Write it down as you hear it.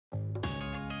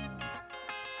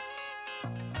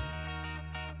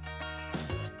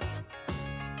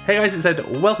Hey guys, it's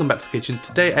Ed, welcome back to the kitchen.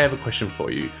 Today I have a question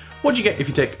for you. What do you get if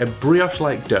you take a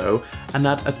brioche-like dough and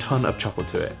add a ton of chocolate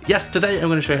to it? Yes, today I'm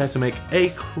going to show you how to make a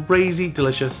crazy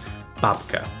delicious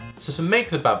babka. So to make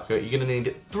the babka, you're going to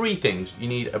need three things. You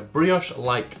need a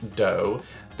brioche-like dough,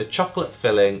 the chocolate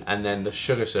filling, and then the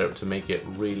sugar syrup to make it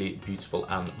really beautiful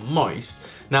and moist.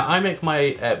 Now I make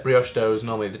my brioche doughs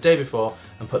normally the day before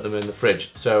and put them in the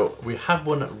fridge. So we have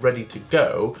one ready to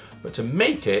go, but to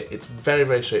make it, it's very,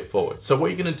 very straightforward. So what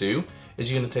you're going to do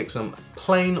is you're going to take some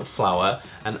plain flour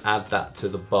and add that to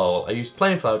the bowl. I use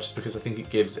plain flour just because I think it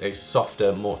gives a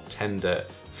softer, more tender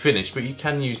finish, but you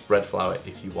can use bread flour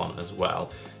if you want as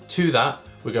well. To that,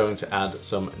 we're going to add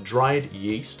some dried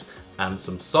yeast and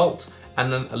some salt, and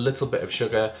then a little bit of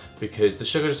sugar, because the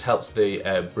sugar just helps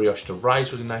the brioche to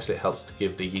rise really nicely. It helps to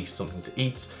give the yeast something to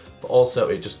eat, but also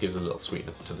it just gives a little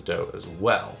sweetness to the dough as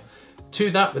well. To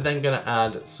that, we're then going to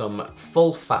add some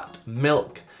full fat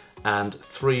milk and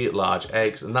 3 large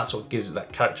eggs, and that's what gives it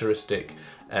that characteristic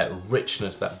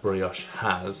richness that brioche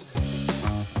has.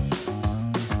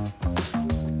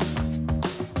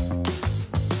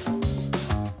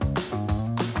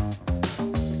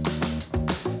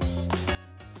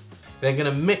 Then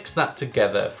going to mix that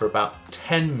together for about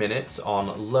 10 minutes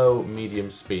on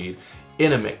low-medium speed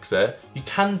in a mixer. You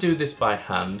can do this by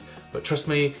hand, but trust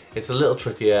me, it's a little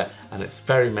trickier and it's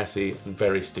very messy and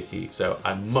very sticky, so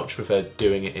I much prefer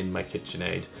doing it in my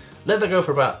KitchenAid. Let that go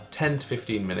for about 10 to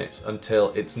 15 minutes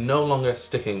until it's no longer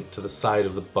sticking to the side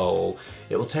of the bowl.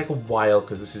 It will take a while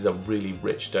because this is a really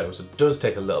rich dough, so it does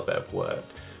take a little bit of work.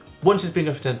 Once it's been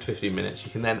going for 10 to 15 minutes,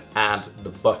 you can then add the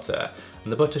butter.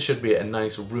 And the butter should be at a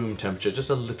nice room temperature,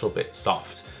 just a little bit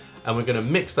soft. And we're gonna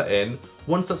mix that in.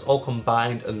 Once that's all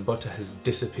combined and the butter has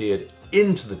disappeared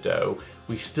into the dough,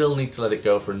 we still need to let it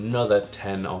go for another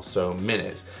 10 or so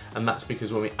minutes. And that's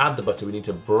because when we add the butter, we need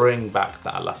to bring back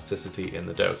that elasticity in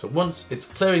the dough. So once it's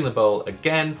clearing the bowl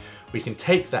again, we can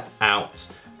take that out.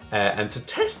 And to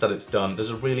test that it's done, there's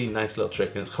a really nice little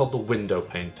trick, and it's called the window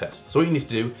pane test. So what you need to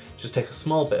do is just take a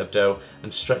small bit of dough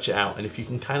and stretch it out, and if you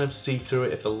can kind of see through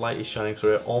it, if the light is shining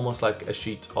through it, almost like a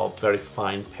sheet of very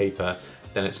fine paper,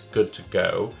 then it's good to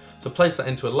go. So place that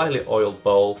into a lightly oiled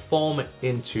bowl, form it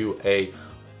into a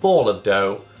ball of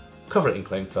dough, cover it in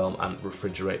cling film, and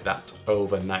refrigerate that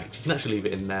overnight. You can actually leave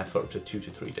it in there for up to 2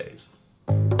 to 3 days.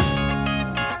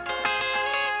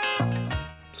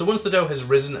 So once the dough has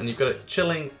risen and you've got it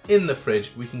chilling in the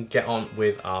fridge, we can get on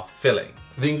with our filling.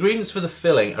 The ingredients for the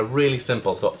filling are really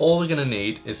simple. So all we're gonna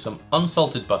need is some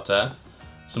unsalted butter,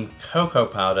 some cocoa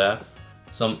powder,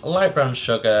 some light brown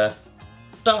sugar,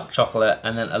 dark chocolate,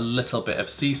 and then a little bit of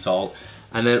sea salt.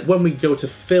 And then when we go to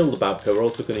fill the babka, we're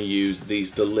also gonna use these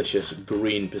delicious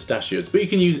green pistachios, but you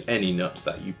can use any nut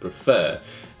that you prefer.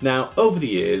 Now, over the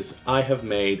years, I have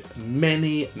made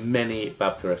many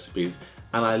babka recipes,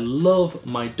 and I love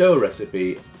my dough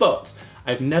recipe, but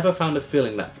I've never found a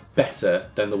filling that's better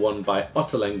than the one by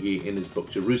Ottolenghi in his book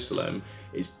Jerusalem.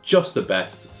 It's just the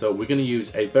best, so we're gonna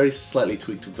use a very slightly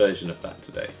tweaked version of that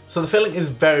today. So the filling is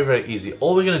very, very easy.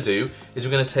 All we're gonna do is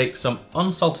we're gonna take some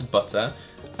unsalted butter,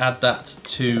 add that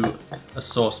to a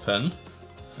saucepan,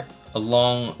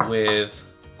 along with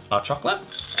our chocolate,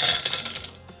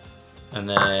 and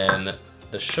then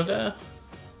the sugar,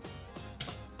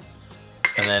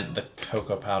 and then the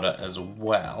cocoa powder as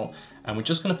well. And we're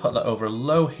just gonna put that over a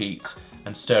low heat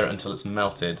and stir it until it's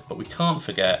melted, but we can't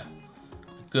forget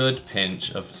a good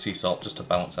pinch of sea salt just to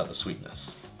balance out the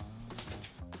sweetness.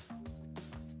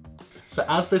 So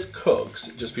as this cooks,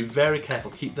 just be very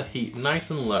careful, keep the heat nice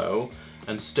and low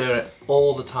and stir it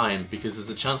all the time, because there's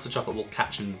a chance the chocolate will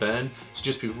catch and burn, so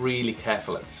just be really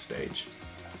careful at this stage.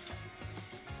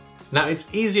 Now it's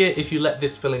easier if you let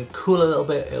this filling cool a little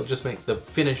bit. It'll just make the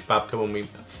finished babka when we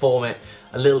form it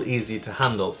a little easier to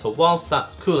handle. So whilst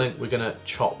that's cooling, we're gonna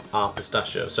chop our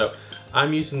pistachios. So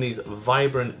I'm using these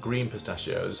vibrant green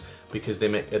pistachios because they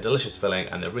make a delicious filling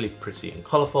and they're really pretty and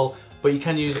colourful, but you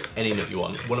can use any nut you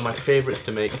want. One of my favourites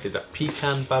to make is a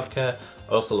pecan babka.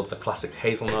 I also love the classic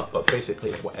hazelnut, but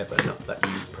basically whatever nut that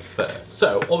you prefer.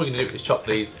 So all we're gonna do is chop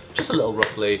these just a little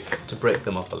roughly to break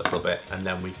them up a little bit, and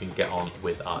then we can get on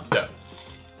with our dough.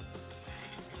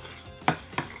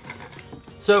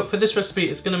 So for this recipe,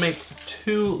 it's gonna make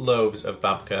 2 loaves of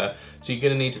babka. So you're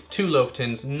gonna need 2 loaf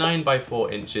tins, 9 by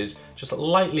 4 inches, just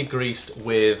lightly greased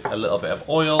with a little bit of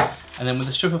oil, and then with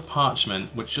a strip of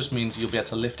parchment, which just means you'll be able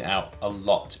to lift it out a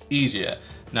lot easier.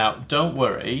 Now, don't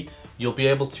worry, you'll be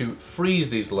able to freeze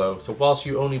these loaves. So whilst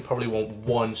you only probably want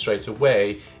one straight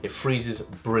away, it freezes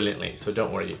brilliantly. So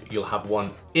don't worry, you'll have one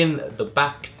in the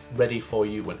back ready for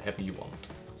you whenever you want.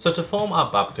 So to form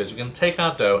our babkas, we're going to take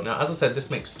our dough. Now, as I said,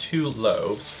 this makes 2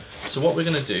 loaves. So what we're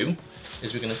going to do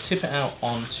is we're going to tip it out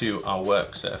onto our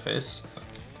work surface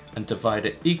and divide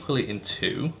it equally in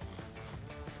 2.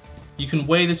 You can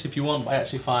weigh this if you want, but I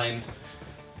actually find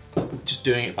just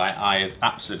doing it by eye is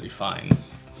absolutely fine.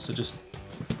 So just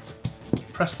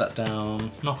press that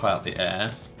down, knock out the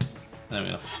air, and then we're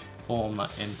going to form that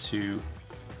into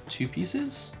 2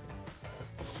 pieces.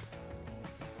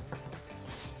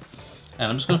 And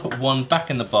I'm just going to put one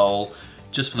back in the bowl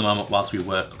just for the moment whilst we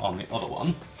work on the other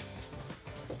one.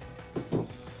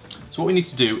 So what we need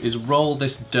to do is roll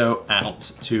this dough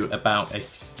out to about a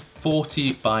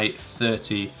 40 by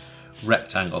 30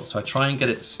 rectangle. So I try and get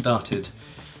it started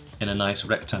in a nice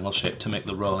rectangle shape to make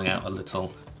the rolling out a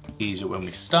little easier when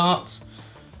we start.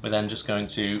 We're then just going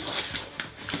to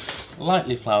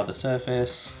lightly flour the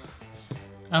surface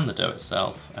and the dough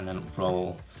itself and then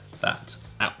roll that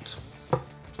out.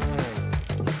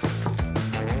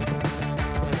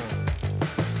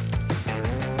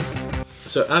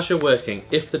 So as you're working,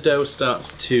 if the dough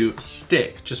starts to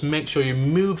stick, just make sure you're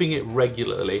moving it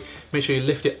regularly. Make sure you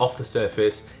lift it off the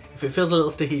surface. If it feels a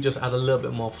little sticky, just add a little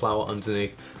bit more flour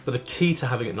underneath. But the key to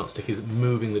having it not stick is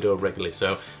moving the dough regularly.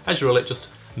 So as you roll it, just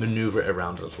maneuver it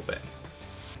around a little bit.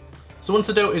 So once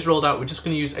the dough is rolled out, we're just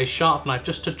going to use a sharp knife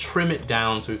just to trim it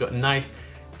down so we've got nice,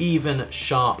 even,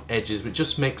 sharp edges, which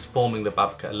just makes forming the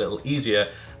babka a little easier.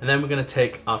 And then we're going to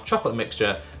take our chocolate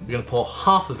mixture, we're going to pour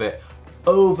half of it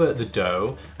over the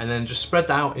dough and then just spread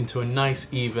that out into a nice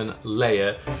even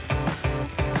layer.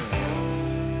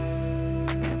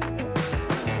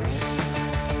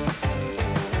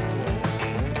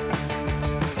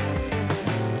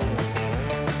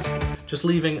 Just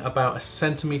leaving about 1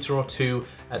 centimetre or 2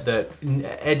 at the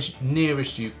edge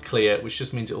nearest you clear, which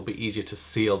just means it will be easier to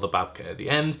seal the babka at the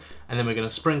end. And then we're going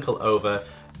to sprinkle over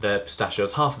the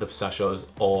pistachios, half of the pistachios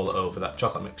all over that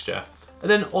chocolate mixture. And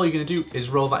then all you're going to do is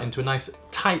roll that into a nice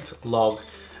tight log,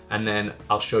 and then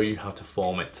I'll show you how to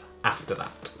form it after that.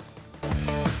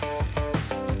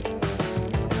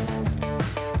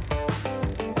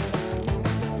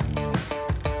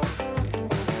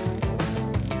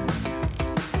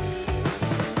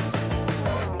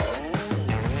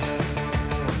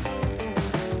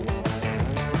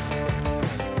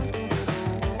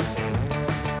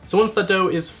 So once the dough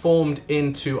is formed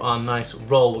into our nice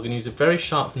roll, we're going to use a very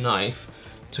sharp knife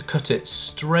to cut it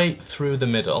straight through the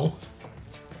middle,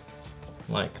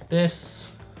 like this.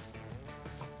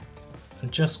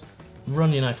 And just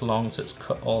run your knife along so it's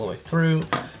cut all the way through.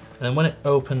 And then when it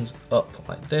opens up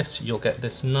like this, you'll get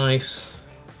this nice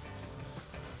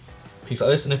piece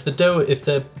like this. And if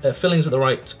the filling's at the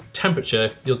right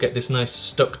temperature, you'll get this nice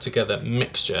stuck together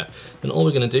mixture. Then all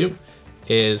we're going to do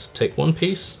is take one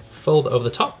piece, fold it over the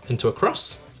top into a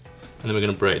cross, and then we're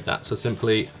going to braid that. So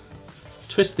simply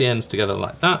twist the ends together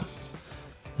like that,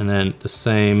 and then the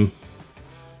same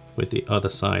with the other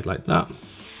side like that. And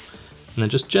then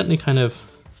just gently kind of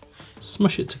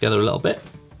smush it together a little bit.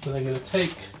 We're then going to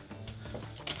take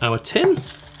our tin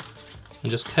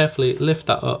and just carefully lift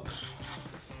that up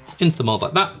into the mold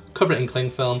like that, cover it in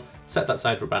cling film, set that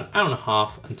aside for about 1.5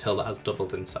 hours until that has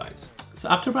doubled in size. So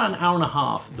after about 1.5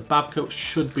 hours, the babka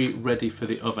should be ready for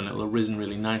the oven. It'll have risen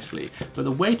really nicely. But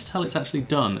the way to tell it's actually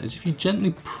done is if you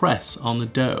gently press on the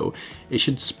dough, it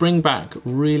should spring back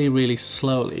really, really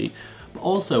slowly. But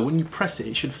also, when you press it,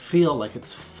 it should feel like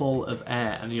it's full of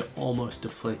air and you're almost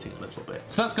deflating a little bit.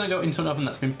 So that's gonna go into an oven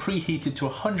that's been preheated to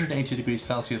 180 degrees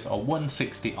Celsius or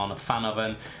 160 on a fan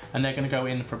oven. And they're gonna go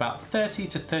in for about 30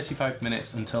 to 35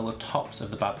 minutes until the tops of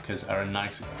the babkas are a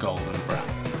nice golden brown.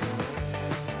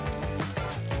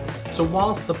 So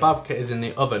whilst the babka is in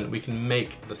the oven, we can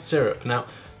make the syrup. Now,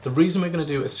 the reason we're going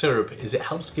to do a syrup is it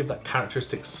helps give that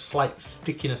characteristic slight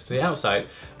stickiness to the outside,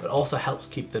 but also helps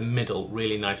keep the middle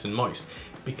really nice and moist.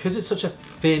 Because it's such a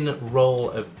thin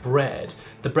roll of bread,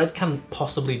 the bread can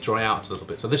possibly dry out a little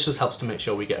bit. So this just helps to make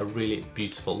sure we get a really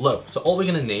beautiful loaf. So all we're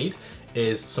going to need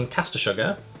is some caster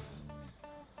sugar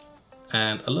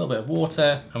and a little bit of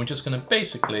water, and we're just going to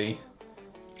basically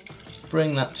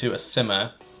bring that to a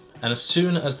simmer. And as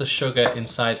soon as the sugar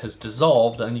inside has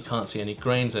dissolved and you can't see any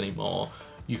grains anymore,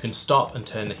 you can stop and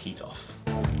turn the heat off.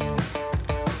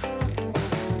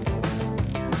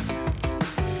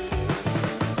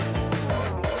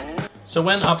 So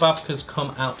when our babkas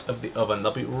come out of the oven,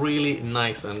 they'll be really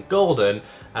nice and golden.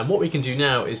 And what we can do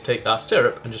now is take our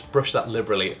syrup and just brush that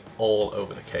liberally all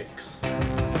over the cakes.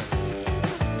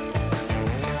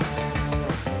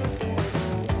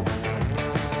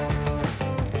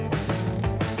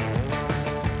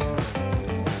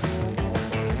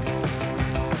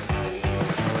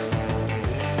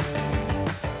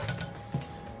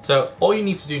 So all you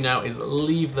need to do now is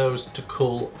leave those to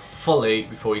cool fully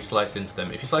before you slice into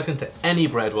them. If you slice into any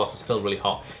bread whilst it's still really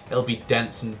hot, it'll be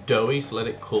dense and doughy, so let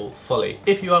it cool fully.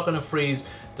 If you are going to freeze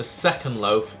the second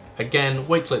loaf, again,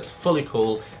 wait till it's fully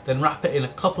cool, then wrap it in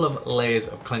a couple of layers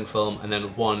of cling film and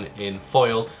then one in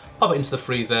foil. Pop it into the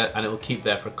freezer and it will keep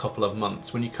there for a couple of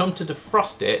months. When you come to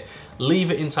defrost it, leave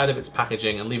it inside of its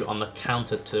packaging and leave it on the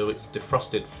counter till it's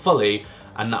defrosted fully,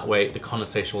 and that way the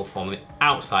condensation will form on the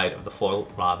outside of the foil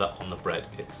rather on the bread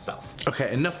itself.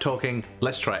 Okay, enough talking,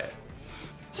 let's try it.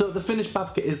 So the finished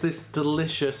babka is this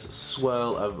delicious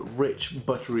swirl of rich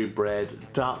buttery bread,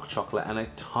 dark chocolate and a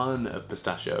ton of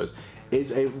pistachios.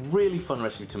 It's a really fun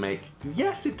recipe to make.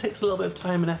 Yes, it takes a little bit of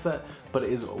time and effort, but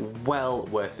it is well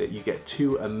worth it. You get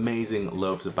 2 amazing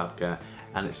loaves of babka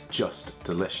and it's just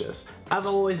delicious. As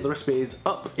always, the recipe is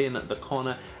up in the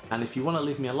corner, and if you want to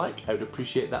leave me a like, I would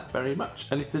appreciate that very much.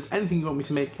 And if there's anything you want me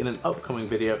to make in an upcoming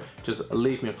video, just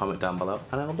leave me a comment down below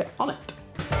and I will get on it.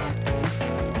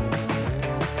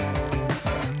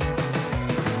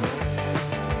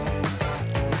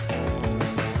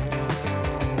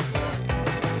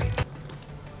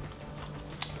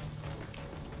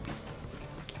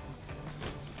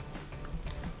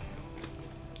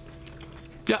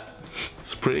 Yeah,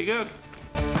 it's pretty good.